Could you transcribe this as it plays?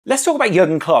Let's talk about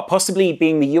Jurgen Klopp possibly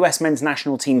being the US men's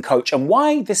national team coach and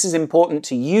why this is important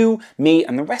to you, me,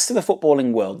 and the rest of the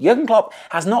footballing world. Jurgen Klopp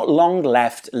has not long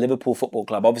left Liverpool Football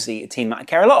Club, obviously a team that I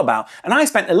care a lot about, and I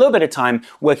spent a little bit of time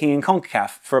working in CONCACAF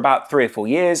for about 3 or 4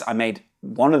 years. I made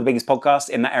one of the biggest podcasts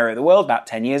in that area of the world about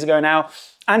 10 years ago now.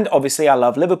 And obviously I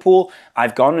love Liverpool.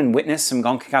 I've gone and witnessed some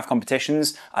CONCACAF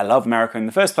competitions. I love America in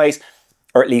the first place,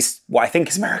 or at least what I think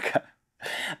is America.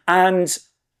 And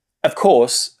of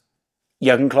course,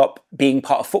 Jurgen Klopp being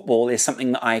part of football is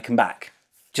something that I can back,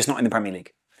 just not in the Premier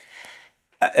League,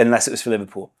 unless it was for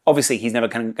Liverpool. Obviously, he's never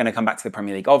going to come back to the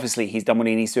Premier League. Obviously, he's done what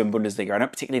he needs to in Bundesliga. I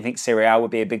don't particularly think Serie A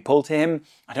would be a big pull to him.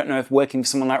 I don't know if working for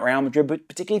someone like Real Madrid would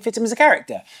particularly fit him as a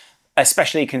character,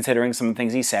 especially considering some of the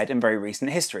things he said in very recent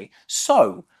history.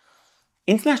 So,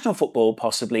 international football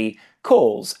possibly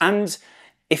calls, and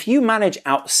if you manage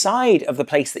outside of the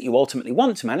place that you ultimately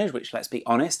want to manage, which, let's be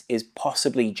honest, is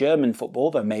possibly German football,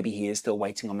 though maybe he is still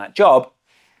waiting on that job,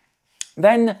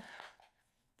 then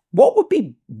what would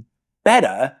be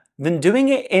better than doing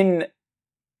it in,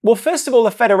 well, first of all,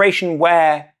 a federation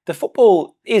where the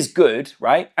football is good,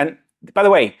 right? And by the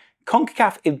way,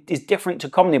 CONCACAF is different to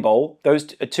CONMEBOL. Those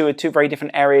two are two very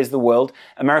different areas of the world.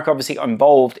 America obviously got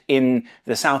involved in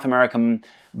the South American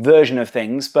version of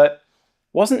things, but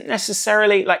wasn't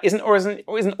necessarily, isn't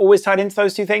always tied into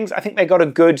those two things. I think they got a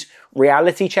good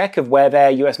reality check of where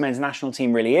their US men's national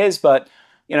team really is, but,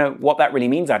 you know, what that really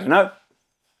means, I don't know.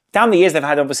 Down the years, they've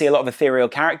had obviously a lot of ethereal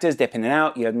characters dipping in and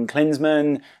out. Jurgen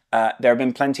Klinsmann, there have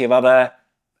been plenty of other,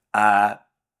 like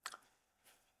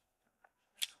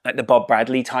the Bob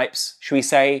Bradley types, should we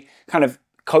say, kind of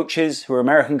coaches who are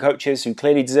American coaches who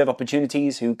clearly deserve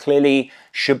opportunities, who clearly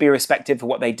should be respected for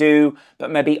what they do,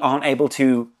 but maybe aren't able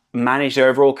to manage their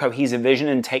overall cohesive vision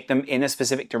and take them in a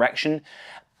specific direction.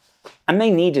 And they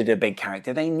needed a big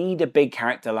character. They need a big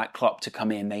character like Klopp to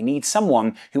come in. They need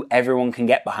someone who everyone can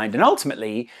get behind. And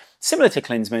ultimately, similar to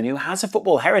Klinsmann, who has a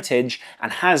football heritage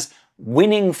and has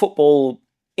winning football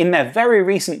in their very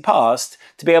recent past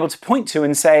to be able to point to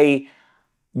and say,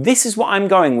 this is what I'm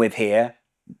going with here.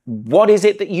 What is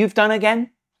it that you've done again?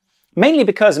 Mainly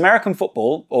because American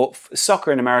football, or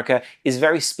soccer in America, is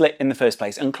very split in the first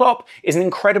place. And Klopp is an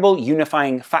incredible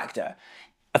unifying factor.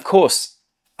 Of course,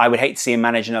 I would hate to see him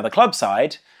manage another club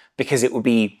side, because it would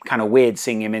be kind of weird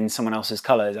seeing him in someone else's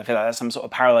colours. I feel like that's some sort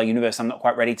of parallel universe I'm not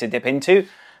quite ready to dip into.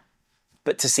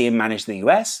 But to see him manage the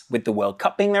US, with the World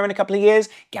Cup being there in a couple of years,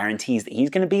 guarantees that he's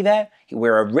going to be there.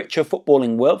 We're a richer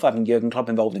footballing world for having Jurgen Klopp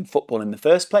involved in football in the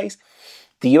first place.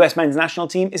 The US men's national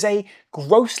team is a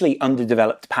grossly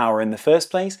underdeveloped power in the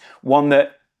first place, one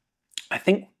that I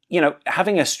think, you know,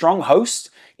 having a strong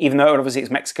host, even though obviously it's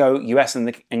Mexico, US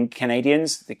and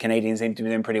Canadians, the Canadians seem to be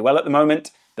doing pretty well at the moment.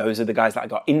 Those are the guys that I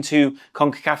got into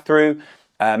CONCACAF through.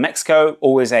 Mexico,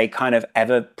 always a kind of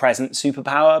ever-present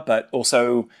superpower, but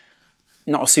also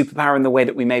not a superpower in the way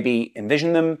that we maybe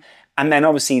envision them. And then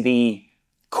obviously the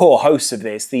core hosts of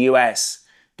this, the US,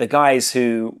 the guys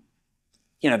who,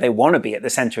 you know, they want to be at the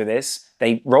center of this.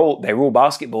 They rule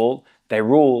basketball. They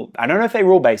rule, I don't know if they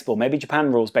rule baseball. Maybe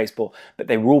Japan rules baseball, but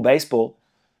they rule baseball.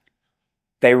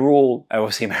 They rule,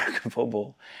 obviously, American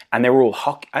football. And they rule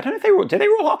hockey. I don't know if they rule, do they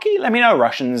rule hockey? Let me know,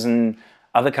 Russians and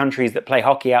other countries that play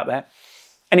hockey out there.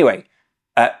 Anyway,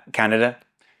 Canada.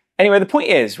 Anyway, the point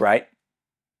is, right,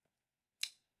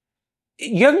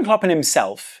 Jurgen Klopp and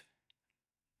himself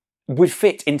would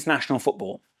fit international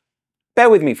football.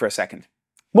 Bear with me for a second.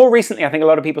 More recently, I think a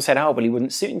lot of people said, oh, well, he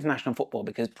wouldn't suit international football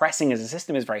because pressing as a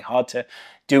system is very hard to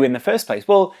do in the first place.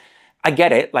 Well, I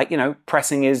get it. Like, you know,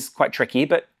 pressing is quite tricky,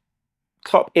 but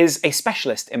Klopp is a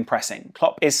specialist in pressing.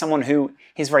 Klopp is someone who,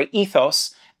 his very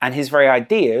ethos and his very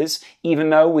ideas,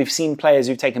 even though we've seen players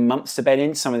who've taken months to bed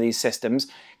into some of these systems,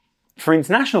 for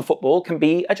international football can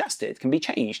be adjusted, can be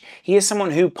changed. He is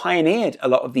someone who pioneered a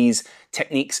lot of these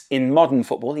techniques in modern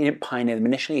football. He didn't pioneer them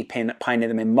initially, he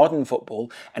pioneered them in modern football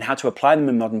and how to apply them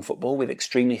in modern football with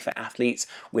extremely fit athletes,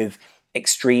 with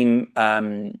extreme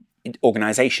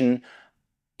organisation.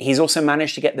 He's also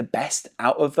managed to get the best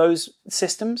out of those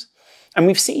systems. And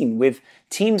we've seen with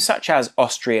teams such as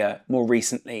Austria more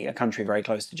recently, a country very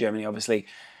close to Germany, obviously,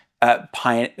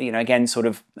 again, sort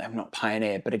of, not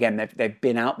pioneered, but again, they've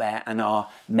been out there and are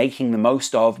making the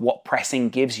most of what pressing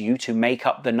gives you to make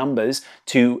up the numbers,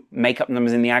 in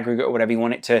the aggregate or whatever you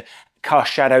want it to,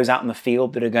 cast shadows out in the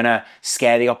field that are going to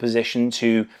scare the opposition,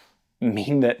 to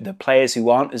mean that the players who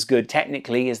aren't as good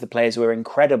technically as the players who are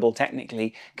incredible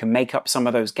technically can make up some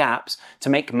of those gaps, to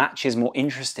make matches more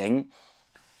interesting,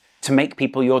 to make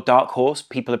people your dark horse.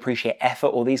 People appreciate effort,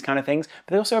 all these kind of things,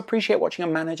 but they also appreciate watching a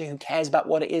manager who cares about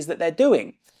what it is that they're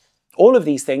doing. All of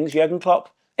these things Jurgen Klopp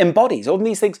embodies. All of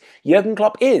these things Jurgen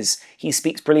Klopp is. He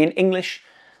speaks brilliant English.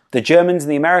 The Germans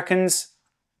and the Americans,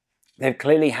 they've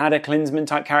clearly had a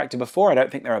Klinsmann-type character before. I don't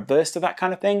think they're averse to that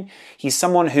kind of thing. He's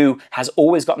someone who has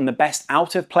always gotten the best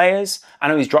out of players. I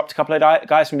know he's dropped a couple of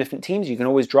guys from different teams. You can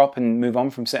always drop and move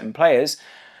on from certain players.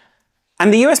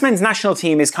 And the US men's national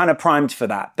team is kind of primed for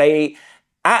that. They,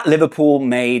 at Liverpool,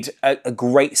 made a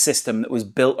great system that was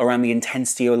built around the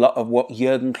intensity of a lot of what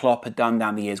Jurgen Klopp had done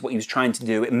down the years, what he was trying to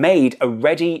do. It made a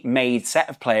ready-made set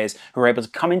of players who were able to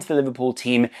come into the Liverpool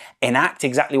team, enact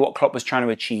exactly what Klopp was trying to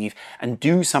achieve, and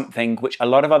do something which a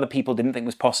lot of other people didn't think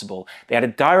was possible. They had a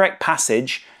direct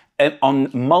passage on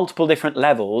multiple different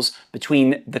levels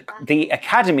between the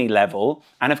academy level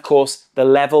and, of course, the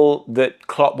level that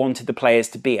Klopp wanted the players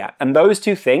to be at. And those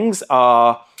two things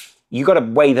are, you got to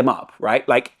weigh them up, right?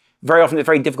 Like, very often it's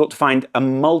very difficult to find a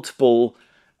multiple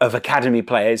of academy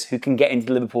players who can get into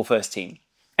the Liverpool first team.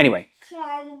 Anyway.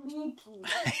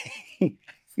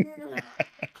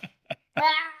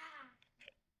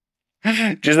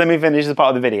 Just let me finish the part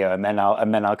of the video and then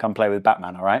I'll come play with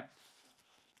Batman, all right?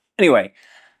 Anyway,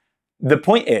 the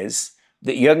point is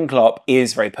that Jurgen Klopp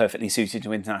is very perfectly suited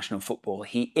to international football.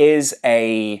 He is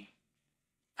a,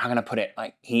 how can I put it?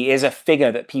 Like, he is a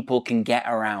figure that people can get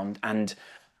around and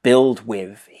build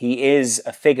with. He is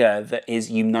a figure that is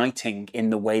uniting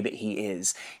in the way that he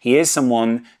is. He is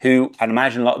someone who I'd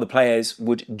imagine a lot of the players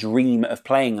would dream of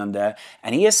playing under.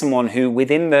 And he is someone who,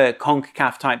 within the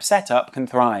CONCACAF type setup, can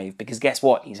thrive. Because guess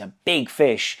what? He's a big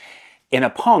fish in a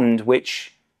pond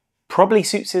which probably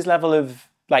suits his level of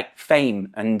like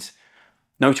fame and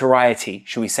notoriety,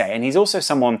 shall we say. And he's also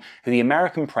someone who the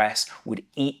American press would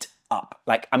eat up.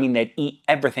 Like, I mean, they'd eat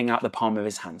everything out the palm of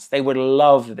his hands. They would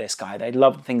love this guy. They'd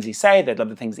love the things he says. They'd love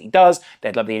the things that he does.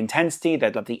 They'd love the intensity.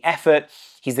 They'd love the effort.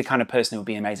 He's the kind of person who would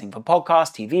be amazing for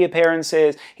podcasts, TV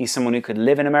appearances. He's someone who could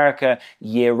live in America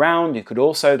year round, who could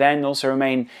also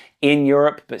remain in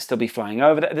Europe, but still be flying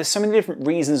over. There's so many different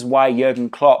reasons why Jurgen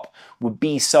Klopp would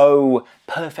be so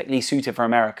perfectly suited for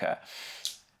America.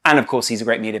 And of course, he's a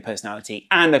great media personality.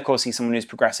 And of course, he's someone who's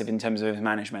progressive in terms of his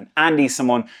management. And he's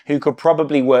someone who could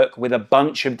probably work with a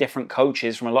bunch of different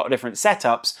coaches from a lot of different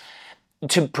setups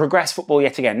to progress football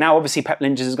yet again. Now, obviously, Pep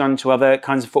Linders has gone into other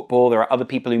kinds of football. There are other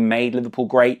people who made Liverpool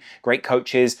great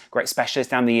coaches, great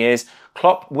specialists down the years.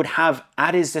 Klopp would have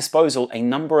at his disposal a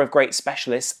number of great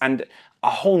specialists and a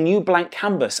whole new blank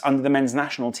canvas under the men's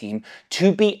national team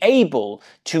to be able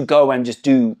to go and just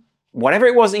do whatever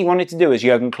it was that he wanted to do as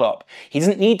Jurgen Klopp. He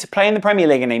doesn't need to play in the Premier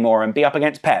League anymore and be up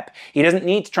against Pep. He doesn't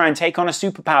need to try and take on a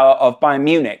superpower of Bayern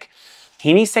Munich.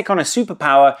 He needs to take on a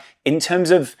superpower in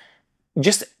terms of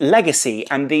just legacy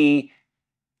and the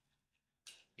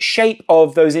shape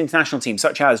of those international teams,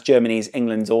 such as Germany's,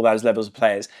 England's, all those levels of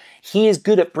players. He is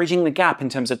good at bridging the gap in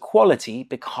terms of quality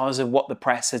because of what the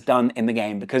press has done in the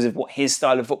game, because of what his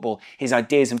style of football, his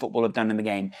ideas in football have done in the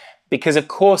game. Because, of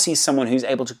course, he's someone who's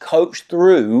able to coach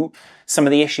through some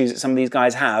of the issues that some of these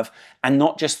guys have and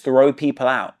not just throw people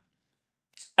out.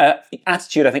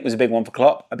 Attitude, I think, was a big one for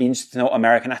Klopp. I'd be interested to know what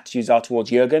American attitudes are towards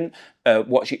Jurgen,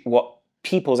 what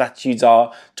people's attitudes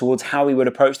are towards how he would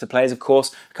approach the players. Of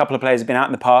course, a couple of players have been out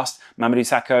in the past. Mamadou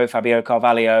Sakho, Fabio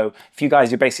Carvalho, a few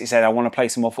guys who basically said, I want to play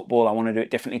some more football. I want to do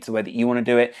it differently to the way that you want to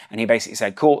do it. And he basically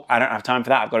said, cool, I don't have time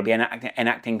for that. I've got to be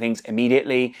enacting things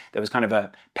immediately. There was kind of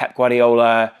a Pep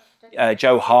Guardiola,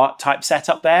 Joe Hart type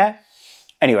setup there.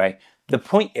 Anyway, the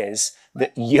point is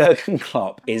that Jurgen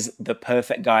Klopp is the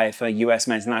perfect guy for US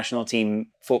men's national team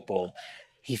football.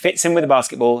 He fits in with the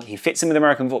basketball, he fits in with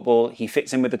American football, he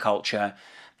fits in with the culture,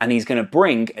 and he's going to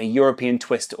bring a European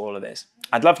twist to all of this.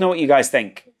 I'd love to know what you guys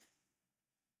think.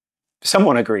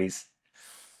 Someone agrees.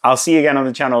 I'll see you again on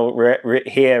the channel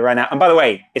here right now. And by the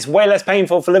way, it's way less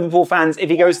painful for Liverpool fans if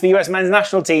he goes to the US men's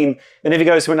national team than if he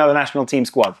goes to another national team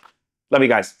squad. Love you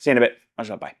guys. See you in a bit. Much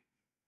love. Bye.